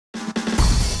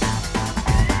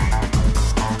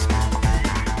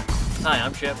Hi,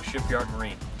 I'm Chip, Shipyard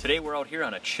Marine. Today we're out here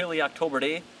on a chilly October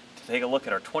day to take a look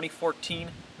at our 2014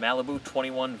 Malibu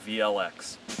 21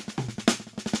 VLX.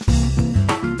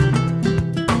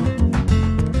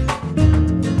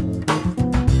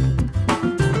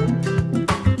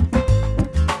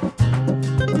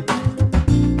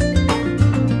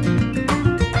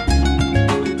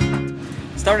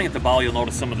 Starting at the bow, you'll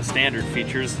notice some of the standard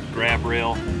features: grab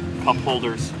rail, cup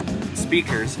holders,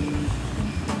 speakers.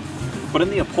 But in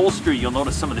the upholstery, you'll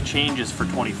notice some of the changes for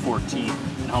 2014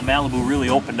 and how Malibu really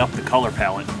opened up the color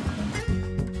palette.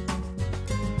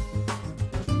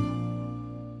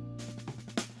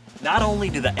 Not only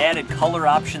do the added color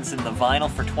options in the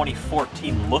vinyl for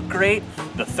 2014 look great,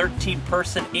 the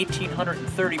 13-person,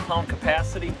 1,830-pound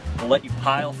capacity will let you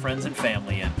pile friends and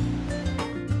family in.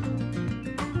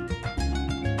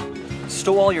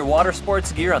 Stow all your water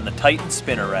sports gear on the Titan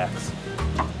spinner racks.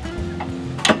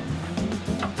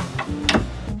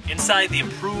 Inside the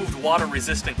improved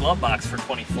water-resistant glove box for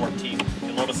 2014,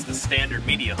 you'll notice the standard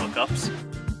media hookups.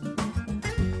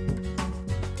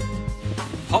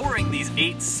 Powering these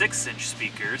 8 6-inch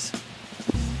speakers,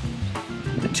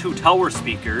 the 2 tower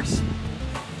speakers,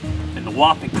 and the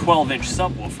whopping 12-inch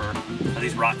subwoofer are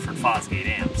these Rockford Fosgate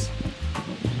amps.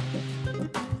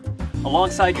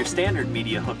 Alongside your standard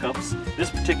media hookups,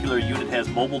 this particular unit has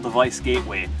mobile device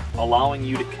gateway, allowing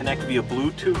you to connect via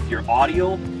Bluetooth your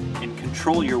audio and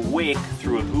control your wake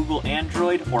through a Google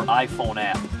Android or iPhone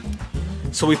app.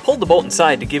 So we pulled the boat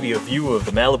inside to give you a view of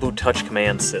the Malibu Touch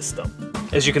Command system.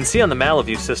 As you can see on the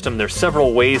Maliview system, there's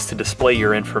several ways to display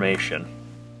your information.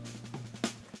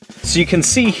 So you can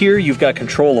see here you've got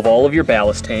control of all of your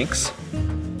ballast tanks.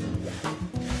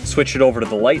 Switch it over to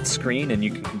the light screen and you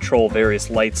can control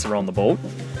various lights around the boat.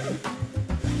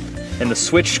 And the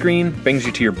switch screen brings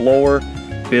you to your blower,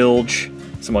 bilge,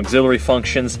 some auxiliary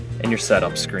functions, and your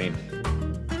setup screen.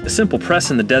 A simple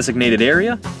press in the designated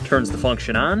area turns the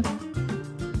function on.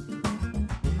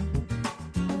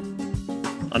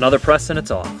 Another press and it's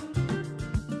off.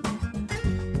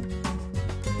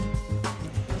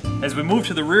 As we move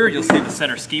to the rear, you'll see the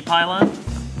center ski pylon.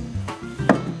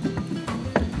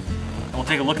 And we'll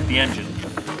take a look at the engine.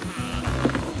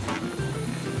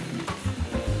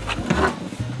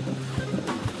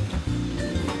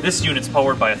 This unit's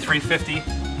powered by a 350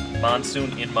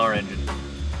 Monsoon Inmar engine.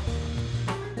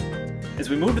 As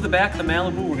we move to the back of the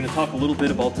Malibu, we're going to talk a little bit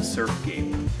about the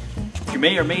Surfgate. If you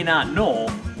may or may not know,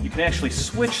 you can actually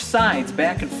switch sides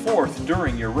back and forth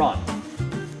during your run.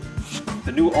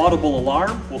 The new audible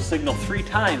alarm will signal 3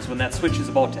 times when that switch is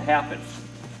about to happen.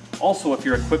 Also, if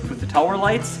you're equipped with the tower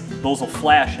lights, those will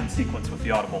flash in sequence with the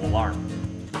audible alarm.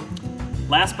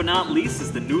 Last but not least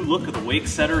is the new look of the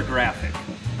Wakesetter graphic.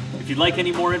 If you'd like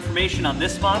any more information on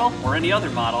this model or any other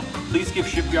model, please give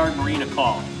Shipyard Marine a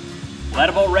call. Well, that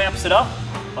about wraps it up.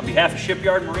 On behalf of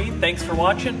Shipyard Marine, thanks for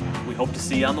watching. We hope to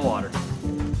see you on the water.